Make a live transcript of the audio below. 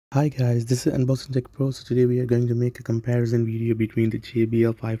Hi guys, this is Unboxing Tech Pro. So today we are going to make a comparison video between the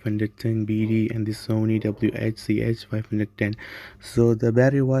JBL 510 BD and the Sony WH-CH 510. So the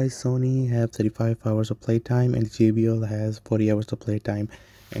battery wise, Sony have 35 hours of playtime and the JBL has 40 hours of playtime.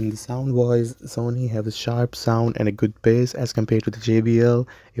 And the sound wise, Sony have a sharp sound and a good bass as compared to the JBL.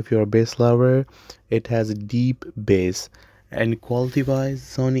 If you're a bass lover, it has a deep bass. And quality wise,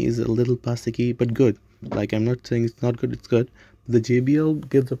 Sony is a little plasticky but good. Like, I'm not saying it's not good, it's good. The JBL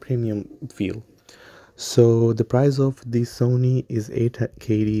gives a premium feel. So the price of the Sony is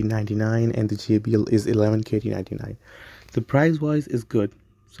 8KD99 and the JBL is 11KD99. The price wise is good,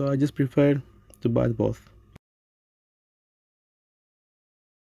 so I just prefer to buy both.